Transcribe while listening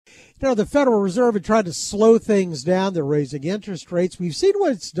Now, the Federal Reserve had tried to slow things down. They're raising interest rates. We've seen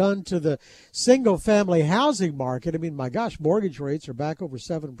what it's done to the single-family housing market. I mean, my gosh, mortgage rates are back over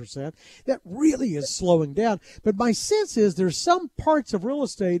 7%. That really is slowing down. But my sense is there's some parts of real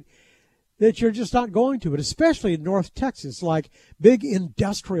estate that you're just not going to, and especially in North Texas, like big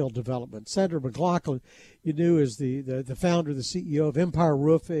industrial development. Sandra McLaughlin, you knew, is the founder, the CEO of Empire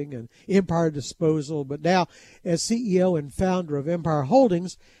Roofing and Empire Disposal, but now as CEO and founder of Empire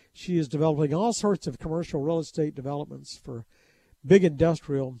Holdings, she is developing all sorts of commercial real estate developments for big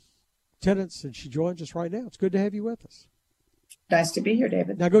industrial tenants, and she joins us right now. It's good to have you with us. Nice to be here,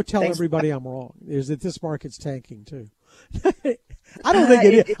 David. Now go tell everybody I'm wrong, is that this market's tanking too. I don't think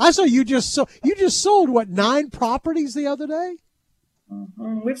it is. I saw you just sold what, 9 properties the other day?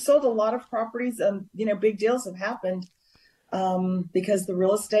 Mm-hmm. We've sold a lot of properties, and big deals have happened because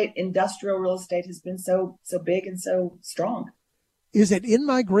the industrial real estate has been so big and so strong. Is it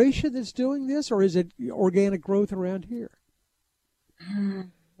in-migration that's doing this, or is it organic growth around here?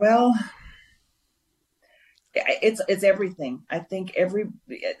 Well, it's everything. I think every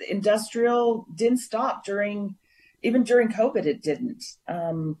industrial didn't stop even during COVID. It didn't.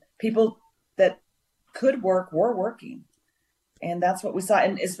 People that could work were working, and that's what we saw.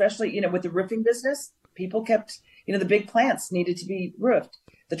 And especially, with the roofing business, people kept, the big plants needed to be roofed.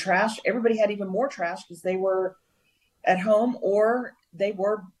 The trash, everybody had even more trash because they were at home, or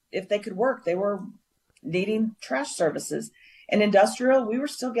if they could work, they were needing trash services. And industrial, we were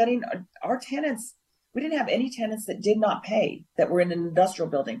still getting our tenants. We didn't have any tenants that did not pay that were in an industrial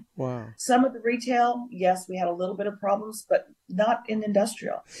building. Wow. Some of the retail, yes, we had a little bit of problems, but not in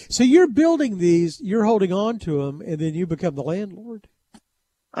industrial. So you're building these, you're holding on to them, and then you become the landlord?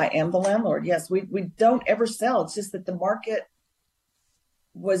 I am the landlord, yes. We don't ever sell. It's just that the market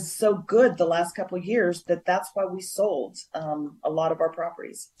was so good the last couple of years that's why we sold a lot of our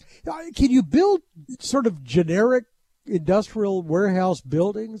properties. Can you build sort of generic industrial warehouse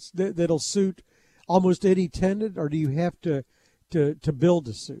buildings that'll suit almost any tenant, or do you have to build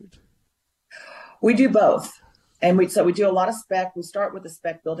a suit? We do both. And we do a lot of spec. We start with a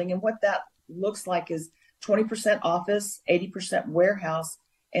spec building, and what that looks like is 20% office, 80% warehouse,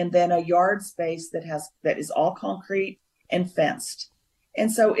 and then a yard space that is all concrete and fenced. And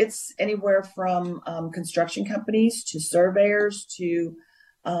so it's anywhere from construction companies to surveyors to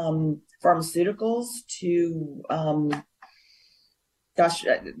pharmaceuticals to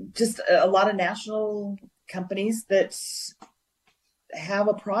just a lot of national companies that have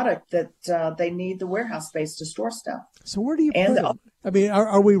a product that they need the warehouse space to store stuff. So where do you put them? I mean,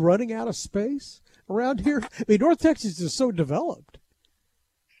 are we running out of space around here? I mean, North Texas is so developed.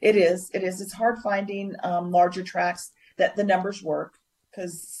 It is. It's hard finding larger tracts that the numbers work,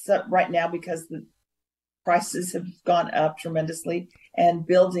 because right now, because the prices have gone up tremendously and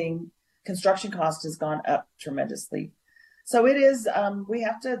construction cost has gone up tremendously. So it is, we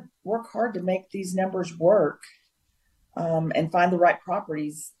have to work hard to make these numbers work and find the right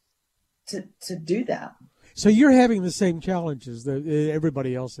properties to do that. So you're having the same challenges that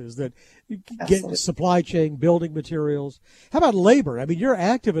everybody else is, that getting supply chain, building materials. How about labor? I mean, you're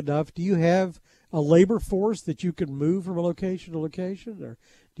active enough. Do you have a labor force that you can move from a location to location, or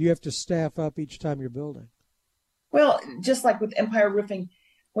do you have to staff up each time you're building? Well, just like with Empire Roofing,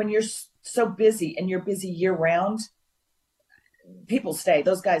 when you're so busy and you're busy year round, people stay.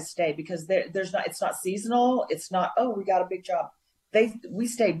 Those guys stay because it's not seasonal. It's not, oh, we got a big job. We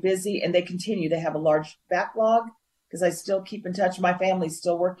stay busy and they continue. They have a large backlog because I still keep in touch. My family's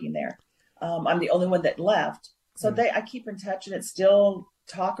still working there. I'm the only one that left. So I keep in touch, and it's still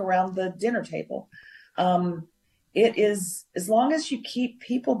talk around the dinner table. It is, as long as you keep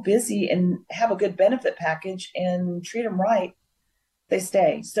people busy and have a good benefit package and treat them right, they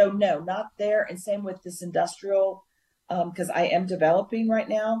stay. So no, not there. And same with this industrial, because I am developing right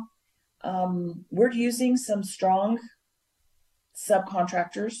now. We're using some strong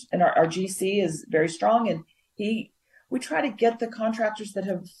subcontractors, and our GC is very strong, and we try to get the contractors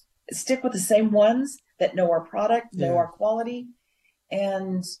that stick with the same ones that know our product, know our quality,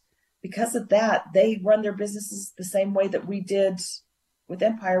 and because of that, they run their businesses the same way that we did with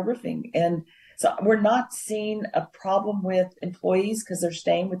Empire Roofing. And so we're not seeing a problem with employees because they're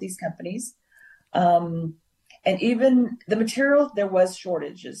staying with these companies. And even the material, there was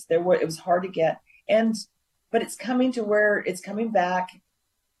shortages. It was hard to get, but it's coming to where it's coming back.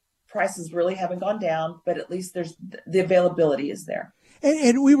 Prices really haven't gone down, but at least the availability is there.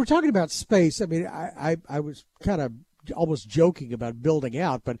 And we were talking about space. I mean, I was kind of almost joking about building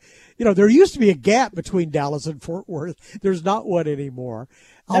out, but there used to be a gap between Dallas and Fort Worth. There's not one anymore.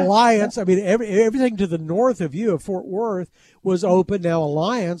 No, Alliance, no. I mean, everything to the north of you, of Fort Worth, was open. Now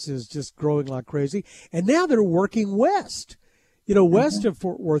Alliance is just growing like crazy, and now they're working west. West of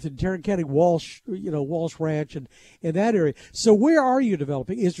Fort Worth in Tarrant County, Walsh Ranch, and in that area. So where are you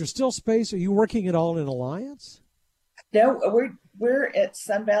developing? Is there still space? Are you working at all in Alliance? No, we're at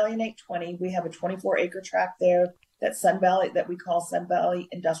Sun Valley and 820. We have a 24-acre tract there that we call Sun Valley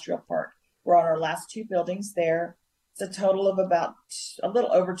Industrial Park. We're on our last two buildings there. It's a total of about a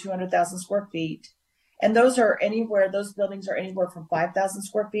little over 200,000 square feet. And those buildings are anywhere from 5,000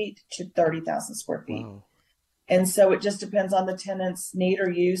 square feet to 30,000 square feet. Wow. And so it just depends on the tenant's need or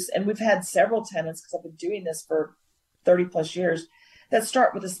use. And we've had several tenants, because I've been doing this for 30 plus years, that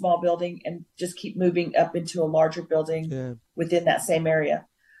start with a small building and just keep moving up into a larger building within that same area.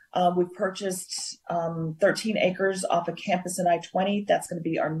 We've purchased 13 acres off a campus in I-20. That's going to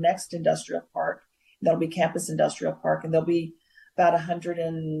be our next industrial park. That'll be Campus Industrial Park, and there'll be about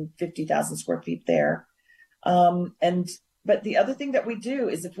 150,000 square feet there. But the other thing that we do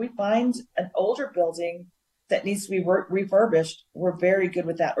is, if we find an older building that needs to be refurbished, we're very good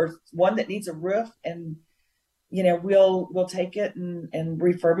with that, or one that needs a roof, and we'll take it and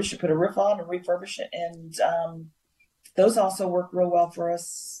refurbish it, put a roof on and refurbish it, and those also work real well for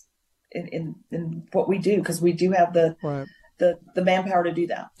us in what we do, because we do have the manpower to do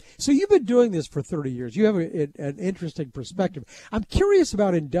that. So you've been doing this for 30 years. You have an interesting perspective. I'm curious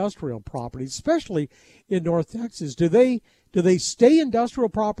about industrial properties, especially in North Texas. Do they stay industrial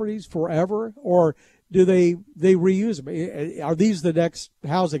properties forever, or do they reuse them? Are these the next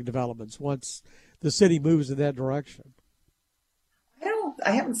housing developments once the city moves in that direction?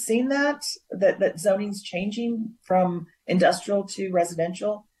 I haven't seen that zoning's changing from industrial to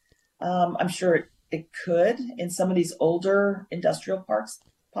residential. I'm sure it could in some of these older industrial parks,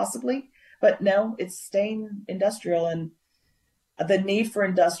 possibly, but no, it's staying industrial, and the need for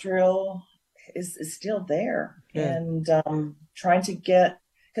industrial is still there. Yeah. And trying to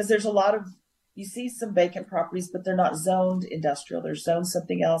because there's a lot of, you see some vacant properties, but they're not zoned industrial. They're zoned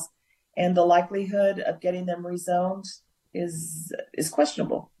something else. And the likelihood of getting them rezoned is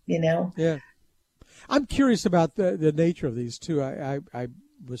questionable, Yeah. I'm curious about the nature of these too. I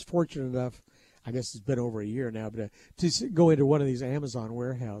was fortunate enough, I guess it's been over a year now, but to go into one of these Amazon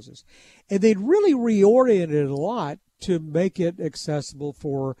warehouses. And they'd really reoriented it a lot to make it accessible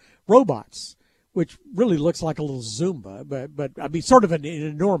for robots, which really looks like a little Zumba, but I mean, sort of an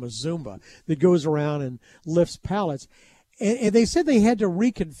enormous Zumba that goes around and lifts pallets. And they said they had to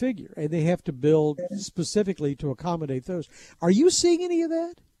reconfigure, and they have to build specifically to accommodate those. Are you seeing any of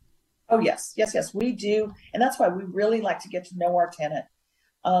that? Oh, yes, we do. And that's why we really like to get to know our tenant.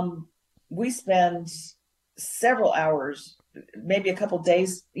 We spend several hours, maybe a couple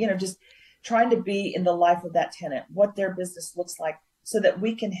days, just trying to be in the life of that tenant, what their business looks like, so that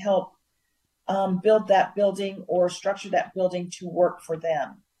we can help build that building or structure that building to work for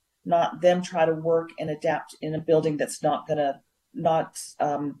them, not them try to work and adapt in a building that's not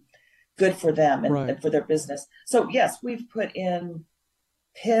good for them and for their business. So yes, we've put in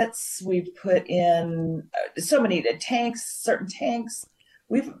pits, we've put in so many certain tanks,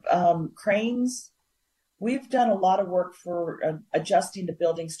 we've cranes. We've done a lot of work for adjusting the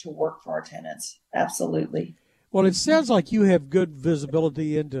buildings to work for our tenants. Absolutely. Well, it sounds like you have good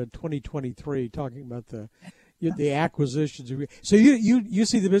visibility into 2023, talking about the acquisitions. So you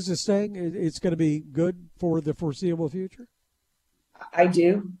see the business staying? It's going to be good for the foreseeable future? I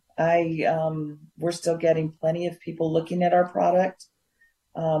do. We're still getting plenty of people looking at our product.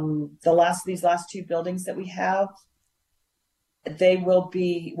 These last two buildings that we have, they will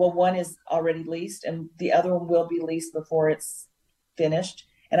be, one is already leased, and the other one will be leased before it's finished.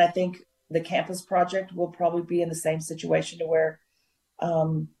 And I think the campus project will probably be in the same situation, to where,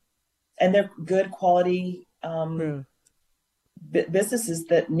 and they're good quality businesses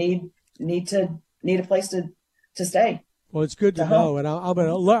that need a place to stay. Well, it's good to know, and I'm going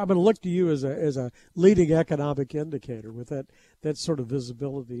to look to you as a leading economic indicator with that sort of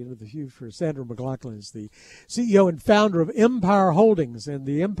visibility into the future. Sandra McLaughlin is the CEO and founder of Empire Holdings, and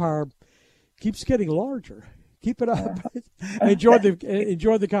the empire keeps getting larger. Keep it up. Enjoy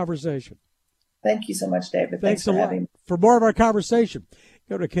the conversation. Thank you so much, David. Thanks for having me. For more of our conversation,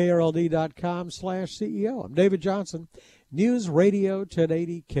 go to krld.com/CEO. I'm David Johnson, News Radio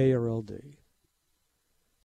 1080 KRLD.